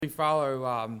We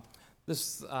follow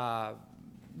this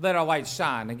Let Our Light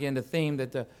Shine. Again, the theme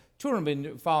that the children have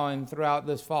been following throughout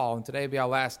this fall, and today will be our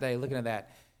last day looking at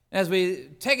that. And as we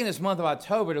taken this month of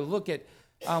October to look at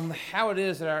how it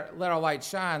is that Let Our Light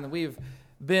Shine, we've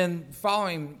been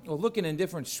following or looking in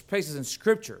different places in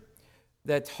Scripture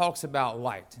that talks about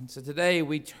light. And so today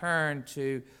we turn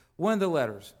to one of the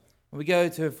letters. We go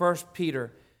to 1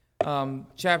 Peter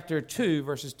chapter 2,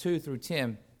 verses 2 through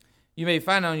 10. You may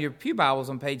find it on your pew Bibles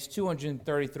on page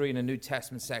 233 in the New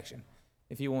Testament section,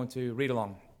 if you want to read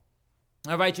along.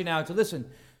 I invite you now to listen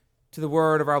to the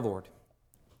word of our Lord.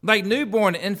 Like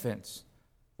newborn infants,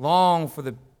 long for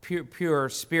the pure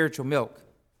spiritual milk,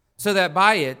 so that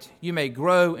by it you may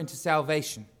grow into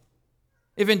salvation.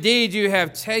 If indeed you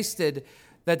have tasted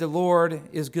that the Lord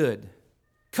is good.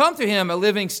 Come to him, a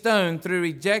living stone, through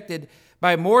rejected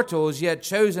by mortals, yet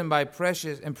chosen by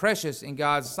precious in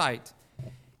God's sight.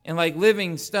 And like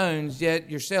living stones, yet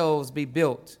yourselves be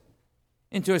built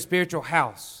into a spiritual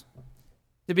house,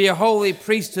 to be a holy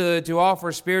priesthood, to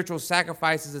offer spiritual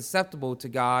sacrifices acceptable to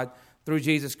God through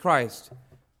Jesus Christ.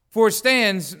 For it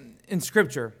stands in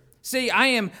Scripture, see, I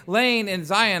am laying in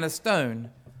Zion a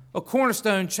stone, a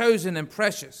cornerstone chosen and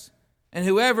precious, and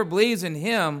whoever believes in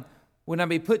him will not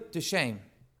be put to shame.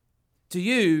 To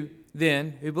you,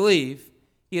 then, who believe,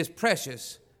 he is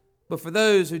precious, but for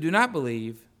those who do not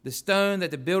believe, the stone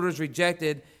that the builders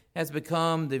rejected has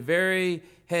become the very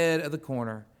head of the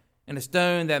corner, and a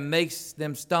stone that makes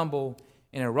them stumble,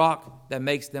 and a rock that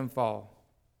makes them fall.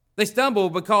 They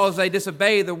stumble because they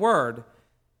disobey the word,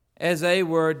 as they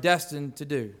were destined to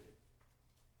do.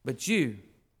 But you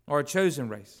are a chosen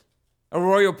race, a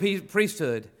royal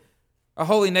priesthood, a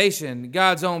holy nation,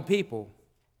 God's own people,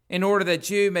 in order that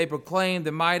you may proclaim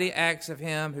the mighty acts of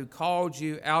him who called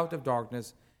you out of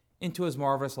darkness into his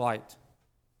marvelous light.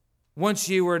 Once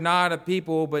you were not a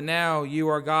people, but now you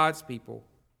are God's people.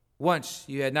 Once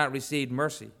you had not received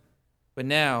mercy, but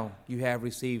now you have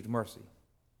received mercy.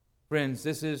 Friends,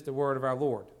 this is the word of our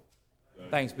Lord.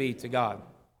 Thanks be to God.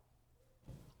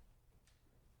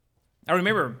 I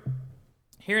remember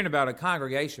hearing about a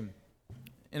congregation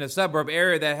in a suburb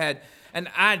area that had an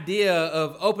idea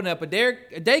of opening up a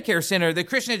daycare center. The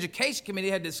Christian Education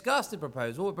Committee had discussed the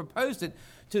proposal. It proposed it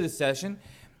to the session.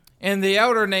 And the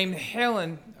elder named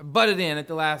Helen butted in at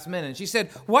the last minute. She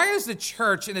said, why is the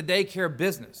church in the daycare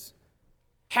business?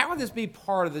 How would this be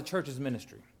part of the church's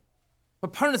ministry?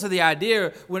 Proponents of the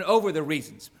idea went over the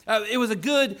reasons. It was a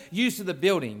good use of the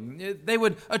building. They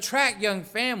would attract young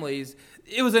families.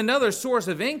 It was another source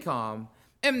of income.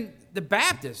 And the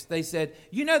Baptists, they said,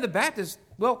 the Baptists,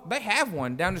 well, they have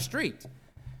one down the street.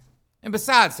 And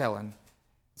besides, Helen,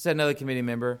 said another committee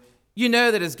member, you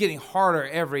know that it's getting harder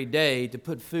every day to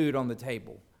put food on the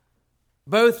table.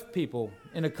 Both people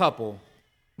in a couple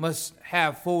must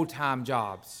have full-time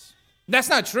jobs. That's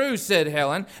not true, said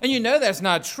Helen. And you know that's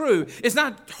not true. It's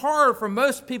not hard for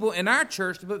most people in our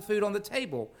church to put food on the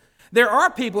table. There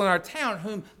are people in our town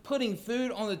whom putting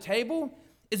food on the table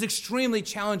is extremely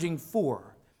challenging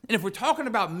for. And if we're talking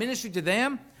about ministry to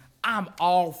them, I'm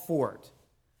all for it.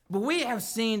 But we have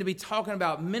seen to be talking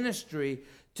about ministry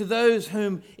to those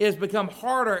whom it has become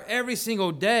harder every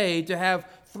single day to have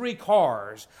 3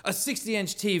 cars, a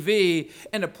 60-inch TV,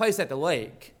 and a place at the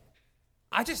lake.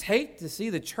 I just hate to see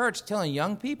the church telling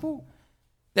young people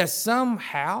that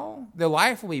somehow their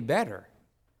life will be better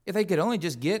if they could only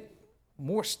just get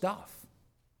more stuff.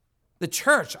 The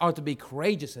church ought to be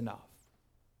courageous enough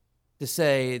to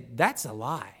say, that's a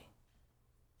lie.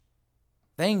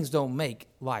 Things don't make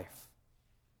life.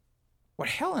 What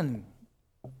Helen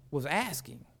was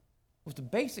asking was the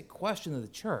basic question of the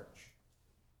church.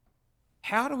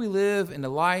 How do we live in the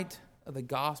light of the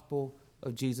gospel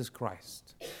of Jesus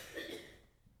Christ?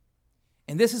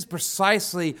 And this is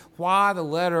precisely why the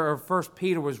letter of 1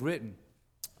 Peter was written.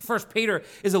 1 Peter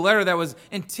is a letter that was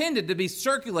intended to be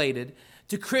circulated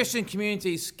to Christian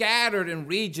communities scattered in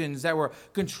regions that were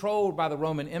controlled by the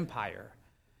Roman Empire.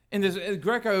 In this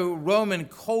Greco-Roman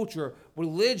culture,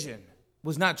 religion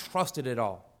was not trusted at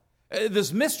all.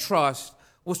 This mistrust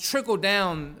was trickled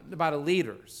down by the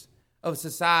leaders of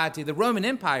society. The Roman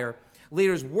Empire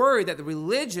leaders worried that the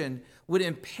religion would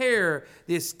impair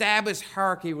the established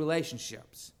hierarchy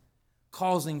relationships,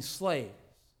 causing slaves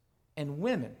and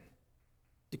women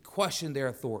to question their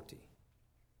authority.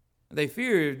 They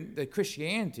feared that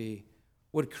Christianity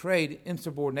would create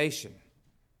insubordination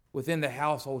within the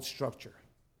household structure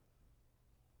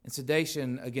and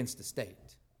sedation against the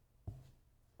state.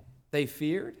 They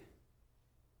feared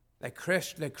that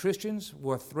Christians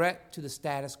were a threat to the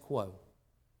status quo.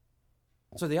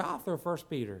 So the author of 1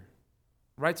 Peter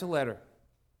writes a letter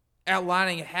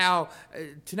outlining how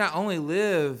to not only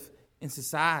live in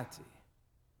society,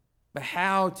 but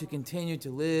how to continue to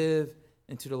live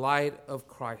into the light of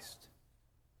Christ,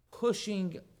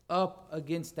 pushing up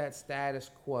against that status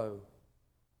quo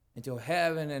until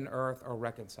heaven and earth are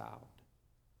reconciled.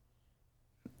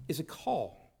 It's a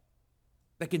call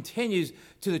that continues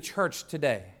to the church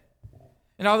today.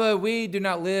 And although we do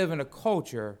not live in a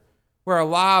culture where our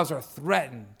lives are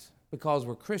threatened because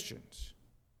we're Christians,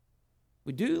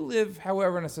 we do live,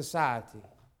 however, in a society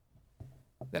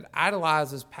that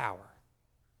idolizes power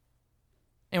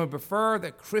and would prefer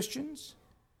that Christians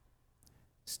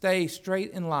stay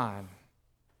straight in line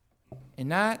and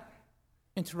not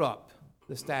interrupt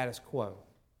the status quo.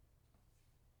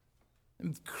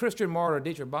 Christian martyr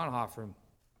Dietrich Bonhoeffer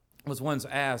was once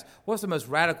asked, what's the most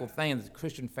radical thing that the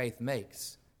Christian faith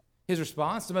makes? His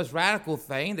response, the most radical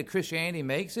thing that Christianity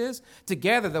makes is,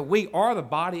 together that we are the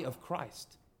body of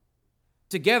Christ.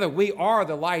 Together we are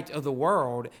the light of the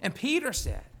world. And Peter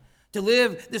said, to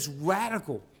live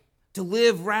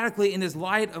radically in this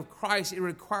light of Christ, it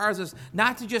requires us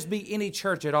not to just be any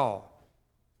church at all,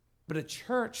 but a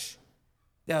church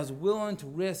that is willing to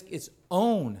risk its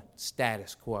own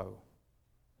status quo.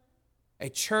 A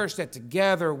church that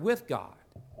together with God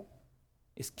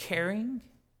is caring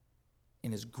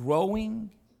and is growing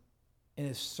and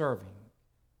is serving.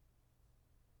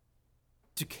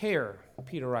 To care,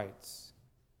 Peter writes,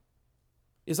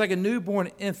 is like a newborn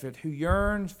infant who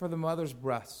yearns for the mother's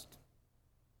breast.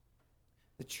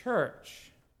 The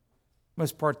church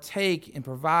must partake in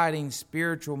providing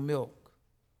spiritual milk.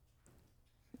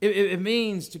 It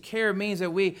means, to care means that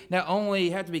we not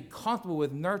only have to be comfortable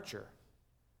with nurture,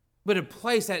 but a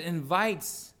place that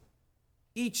invites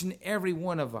each and every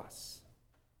one of us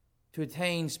to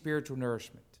attain spiritual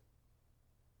nourishment.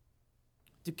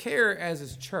 To care as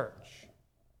His church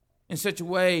in such a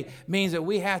way means that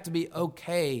we have to be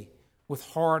okay with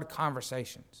hard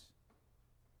conversations.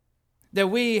 That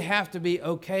we have to be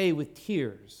okay with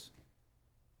tears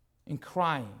and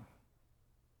crying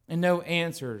and no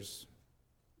answers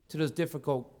to those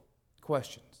difficult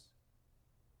questions.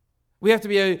 We have to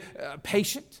be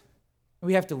patient.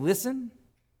 We have to listen.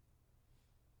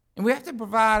 And we have to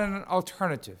provide an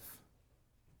alternative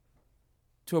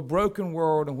to a broken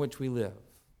world in which we live.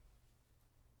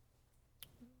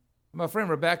 My friend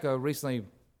Rebecca recently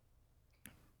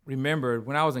remembered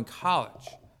when I was in college,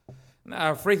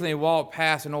 I frequently walked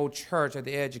past an old church at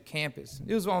the edge of campus.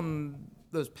 It was on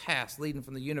those paths leading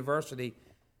from the university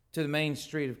to the main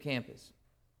street of campus.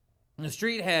 And the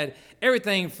street had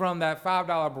everything from that $5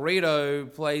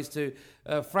 burrito place to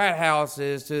frat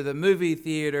houses to the movie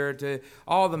theater to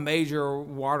all the major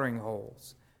watering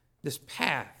holes. This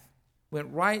path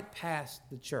went right past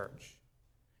the church.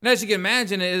 And as you can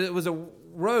imagine, it was a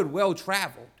road well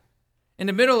traveled. In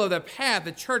the middle of the path,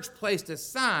 the church placed a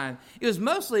sign. It was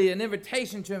mostly an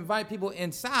invitation to invite people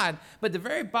inside, but the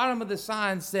very bottom of the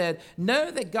sign said, "Know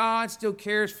that God still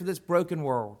cares for this broken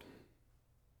world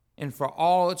and for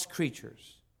all its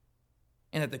creatures.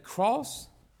 And at the cross,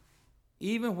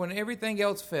 even when everything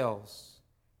else fails,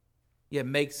 yet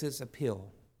makes its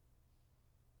appeal."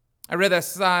 I read that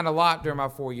sign a lot during my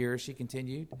 4 years, she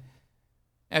continued.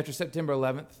 After September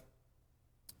 11th,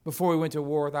 before we went to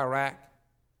war with Iraq,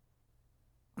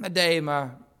 on that day,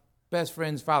 my best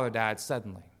friend's father died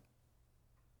suddenly.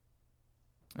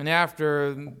 And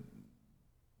after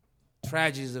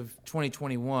tragedies of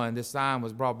 2021, this sign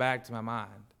was brought back to my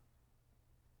mind.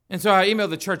 And so I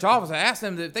emailed the church office. I asked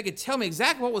them if they could tell me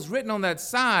exactly what was written on that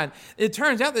sign. It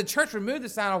turns out the church removed the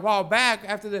sign a while back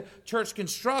after the church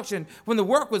construction. When the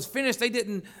work was finished, they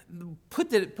didn't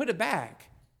put it back.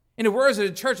 In the words of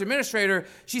the church administrator,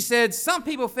 she said, some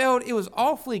people felt it was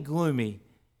awfully gloomy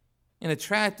and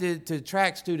attracted to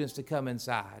attract students to come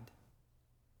inside.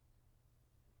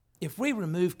 If we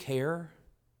remove care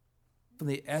from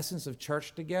the essence of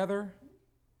church together,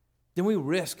 then we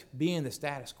risk being the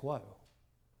status quo.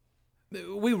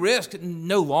 We risk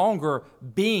no longer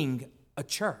being a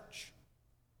church.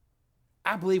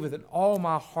 I believe with all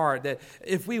my heart that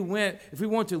if we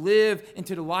want to live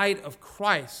into the light of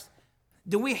Christ,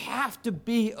 then we have to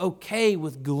be okay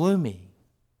with gloomy.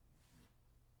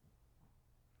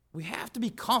 We have to be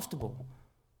comfortable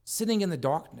sitting in the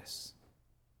darkness.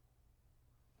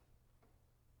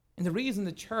 And the reason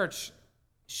the church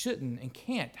shouldn't and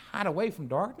can't hide away from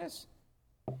darkness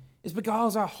is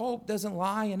because our hope doesn't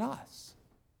lie in us.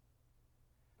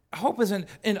 Our hope isn't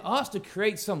in us to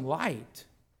create some light.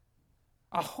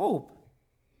 Our hope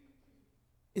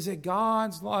is that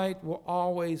God's light will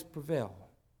always prevail.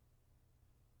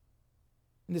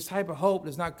 And this type of hope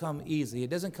does not come easily. It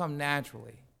doesn't come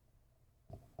naturally.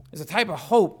 It's a type of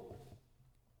hope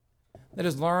that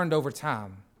is learned over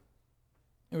time.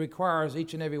 It requires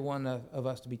each and every one of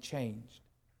us to be changed,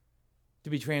 to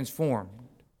be transformed,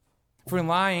 from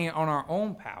relying on our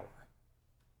own power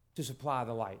to supply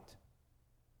the light,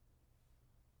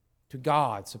 to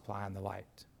God supplying the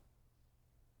light.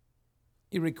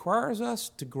 It requires us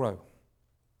to grow.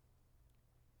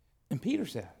 And Peter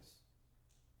says,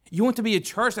 you want to be a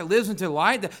church that lives into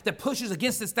light, that pushes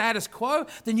against the status quo?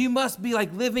 Then you must be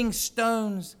like living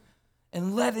stones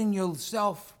and letting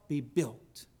yourself be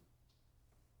built.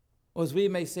 Or as we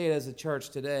may say it as a church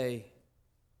today,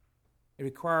 it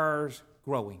requires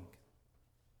growing.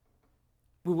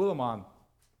 Will Willimon,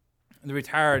 the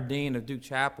retired dean of Duke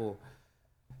Chapel,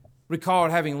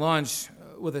 recalled having lunch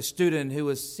with a student who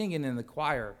was singing in the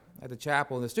choir at the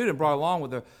chapel. And the student brought along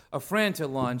with a friend to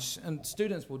lunch, and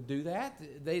students will do that.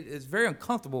 It's very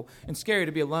uncomfortable and scary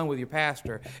to be alone with your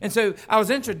pastor. And so I was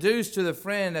introduced to the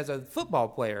friend as a football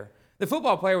player. The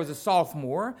football player was a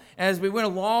sophomore. As we went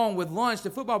along with lunch, the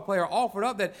football player offered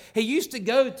up that he used to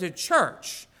go to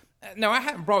church. Now, I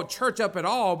hadn't brought church up at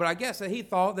all, but I guess that he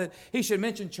thought that he should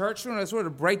mention church to sort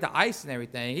of break the ice and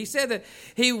everything. He said that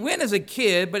he went as a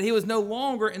kid, but he was no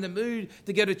longer in the mood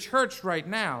to go to church right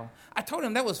now. I told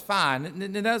him that was fine,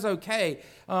 and that was okay.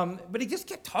 But he just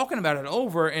kept talking about it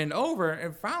over and over.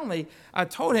 And finally, I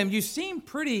told him, you seem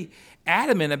pretty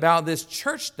adamant about this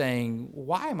church thing.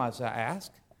 Why, I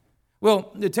asked?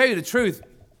 Well, to tell you the truth,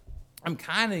 I'm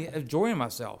kind of enjoying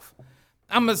myself.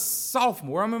 I'm a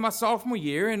sophomore. I'm in my sophomore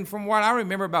year, and from what I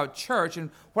remember about church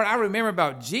and what I remember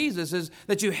about Jesus is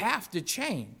that you have to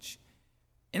change.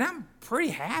 And I'm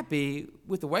pretty happy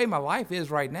with the way my life is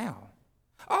right now.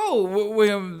 Oh,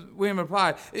 William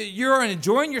replied, you're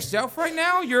enjoying yourself right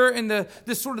now? You're in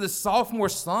this sort of the sophomore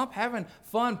slump, having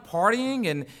fun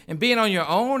partying and being on your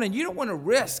own, and you don't want to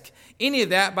risk any of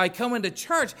that by coming to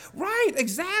church. Right,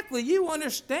 exactly. You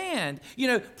understand.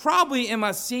 Probably in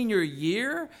my senior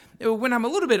year, when I'm a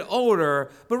little bit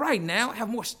older, but right now I have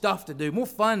more stuff to do, more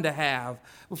fun to have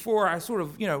before I sort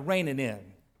of, rein it in.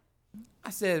 I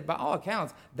said, by all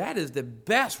accounts, that is the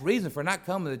best reason for not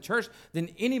coming to church than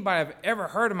anybody I've ever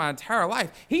heard in my entire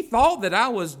life. He thought that I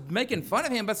was making fun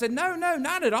of him, but I said, no,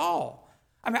 not at all.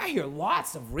 I hear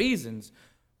lots of reasons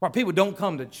why people don't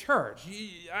come to church.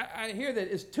 I hear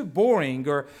that it's too boring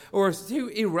or it's too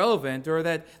irrelevant or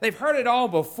that they've heard it all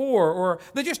before or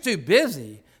they're just too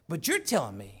busy. But you're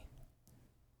telling me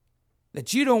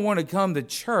that you don't want to come to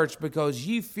church because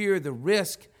you fear the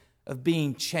risk of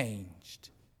being changed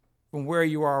from where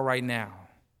you are right now.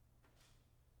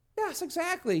 Yes,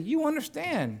 exactly. You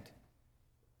understand.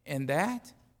 And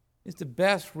that is the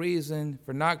best reason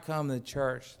for not coming to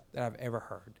church that I've ever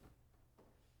heard.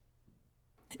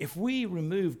 If we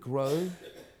remove grow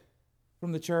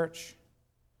from the church,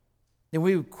 then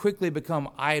we would quickly become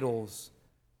idols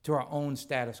to our own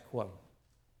status quo.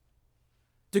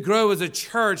 To grow as a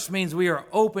church means we are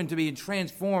open to being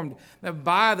transformed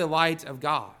by the light of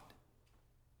God.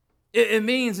 It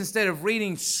means instead of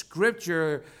reading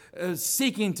Scripture,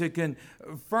 seeking to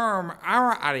confirm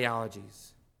our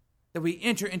ideologies, that we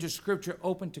enter into Scripture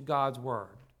open to God's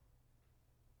Word.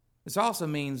 This also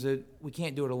means that we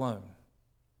can't do it alone.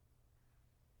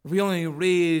 If we only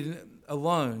read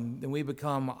alone, then we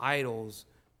become idols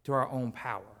to our own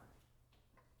power.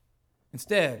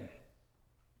 Instead,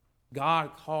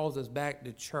 God calls us back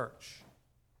to church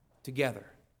together.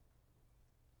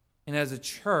 And as a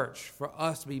church, for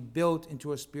us to be built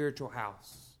into a spiritual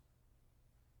house,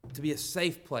 to be a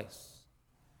safe place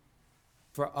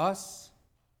for us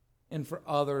and for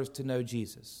others to know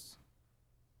Jesus.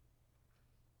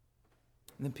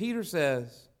 And then Peter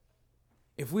says,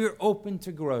 if we are open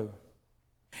to grow,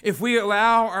 if we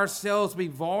allow ourselves to be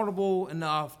vulnerable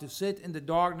enough to sit in the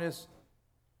darkness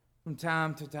from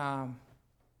time to time,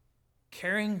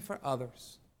 caring for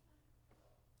others,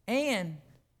 and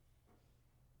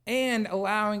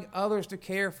allowing others to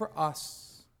care for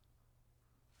us,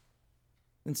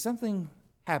 then something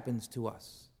happens to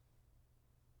us.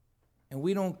 And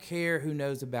we don't care who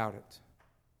knows about it.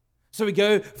 So we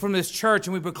go from this church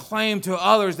and we proclaim to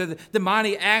others that the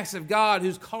mighty acts of God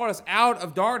who's called us out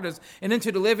of darkness and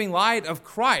into the living light of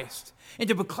Christ. And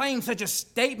to proclaim such a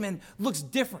statement looks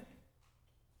different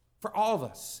for all of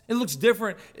us. It looks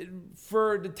different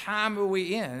for the time that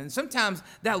we're in. And sometimes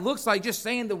that looks like just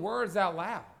saying the words out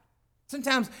loud.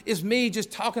 Sometimes it's me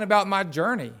just talking about my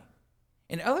journey.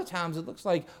 And other times it looks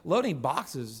like loading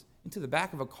boxes into the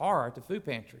back of a car at the food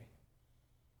pantry.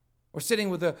 Or sitting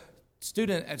with a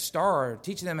student at Star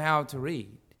teaching them how to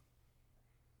read.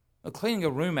 Or cleaning a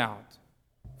room out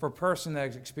for a person that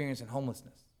is experiencing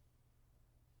homelessness.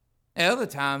 And other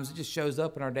times it just shows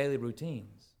up in our daily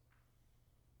routines.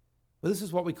 But this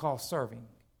is what we call serving.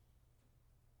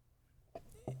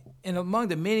 And among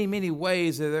the many, many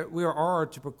ways that we are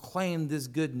to proclaim this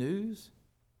good news,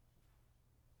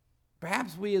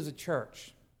 perhaps we as a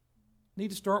church need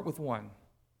to start with one.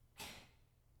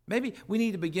 Maybe we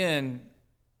need to begin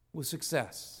with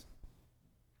success.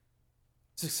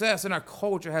 Success in our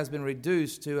culture has been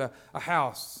reduced to a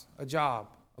house, a job,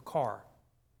 a car.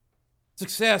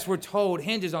 Success, we're told,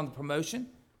 hinges on the promotion,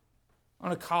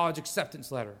 on a college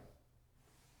acceptance letter.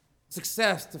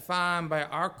 Success, defined by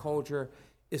our culture,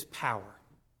 is power.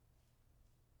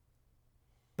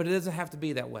 But it doesn't have to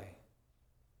be that way.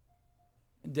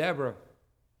 Deborah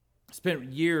spent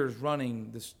years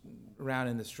running around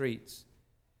in the streets,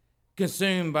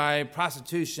 consumed by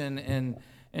prostitution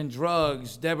and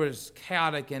drugs. Deborah's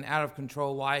chaotic and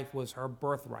out-of-control life was her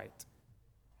birthright.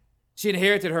 She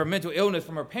inherited her mental illness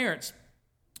from her parents,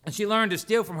 and she learned to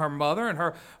steal from her mother, and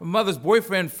her mother's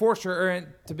boyfriend forced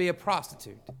her to be a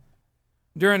prostitute.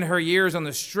 During her years on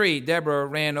the street, Deborah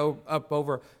ran up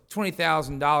over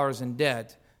 $20,000 in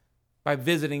debt by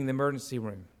visiting the emergency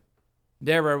room.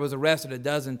 Deborah was arrested a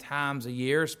dozen times a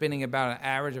year, spending about an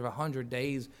average of 100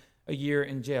 days a year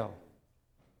in jail.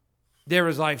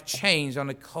 Deborah's life changed on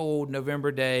a cold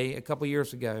November day a couple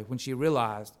years ago when she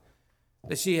realized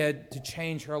that she had to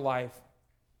change her life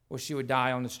or she would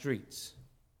die on the streets.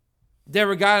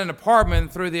 Deborah got an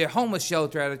apartment through the homeless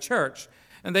shelter at a church,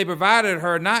 and they provided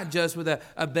her not just with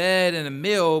a bed and a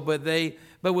meal, but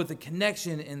with the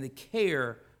connection and the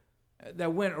care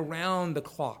that went around the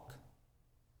clock.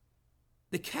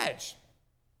 The catch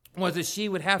was that she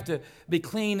would have to be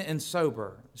clean and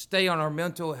sober, stay on her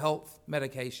mental health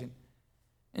medication,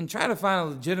 and try to find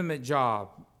a legitimate job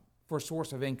for a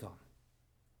source of income.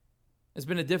 It's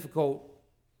been a difficult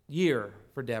year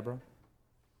for Deborah,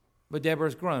 but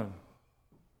Deborah's grown,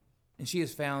 and she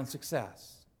has found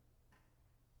success.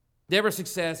 Deborah's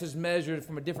success is measured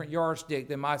from a different yardstick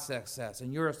than my success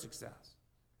and your success.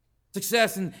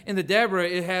 Success in the Deborah,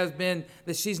 it has been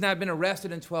that she's not been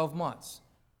arrested in 12 months.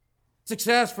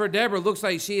 Success for Deborah looks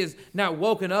like she has not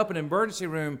woken up in an emergency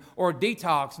room or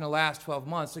detox in the last 12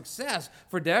 months. Success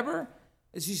for Deborah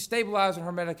is she's stabilizing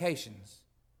her medications.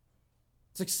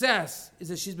 Success is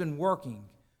that she's been working,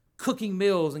 cooking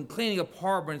meals and cleaning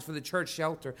apartments for the church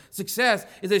shelter. Success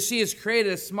is that she has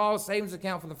created a small savings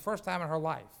account for the first time in her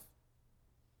life.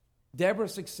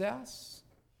 Deborah's success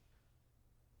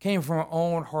came from her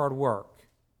own hard work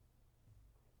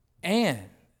and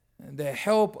the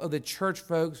help of the church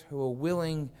folks who are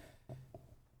willing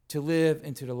to live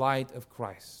into the light of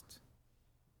Christ,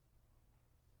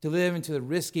 to live into the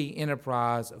risky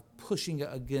enterprise of pushing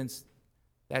against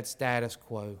that status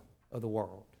quo of the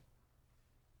world.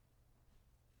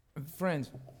 Friends,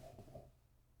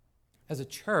 as a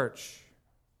church,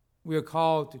 we are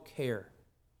called to care.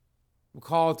 We're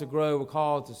called to grow. We're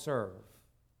called to serve.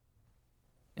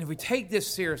 And if we take this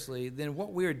seriously, then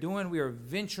what we are doing, we are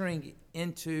venturing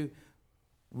into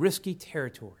risky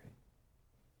territory.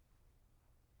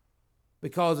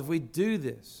 Because if we do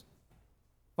this,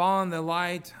 following the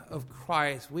light of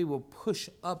Christ, we will push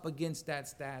up against that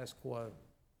status quo.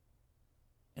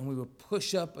 And we will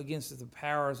push up against the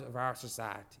powers of our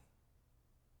society.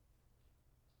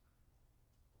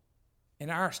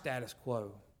 And our status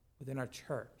quo within our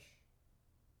church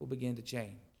will begin to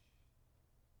change.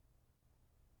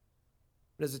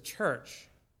 But as a church,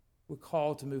 we're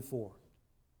called to move forward,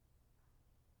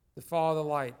 to follow the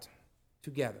light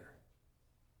together.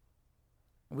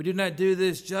 And we do not do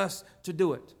this just to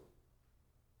do it.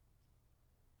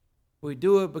 We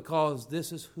do it because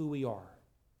this is who we are.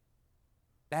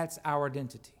 That's our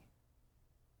identity.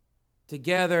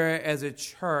 Together as a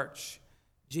church,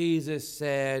 Jesus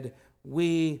said,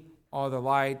 we are the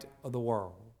light of the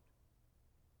world.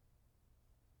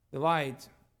 The light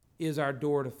is our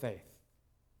door to faith.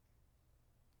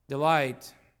 The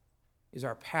light is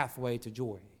our pathway to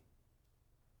joy.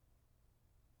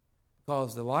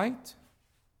 Because the light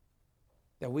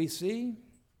that we see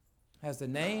has the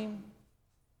name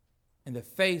and the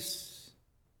face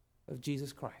of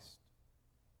Jesus Christ.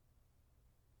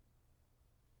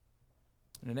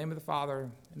 In the name of the Father,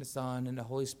 and the Son, and the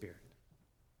Holy Spirit.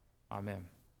 Amen.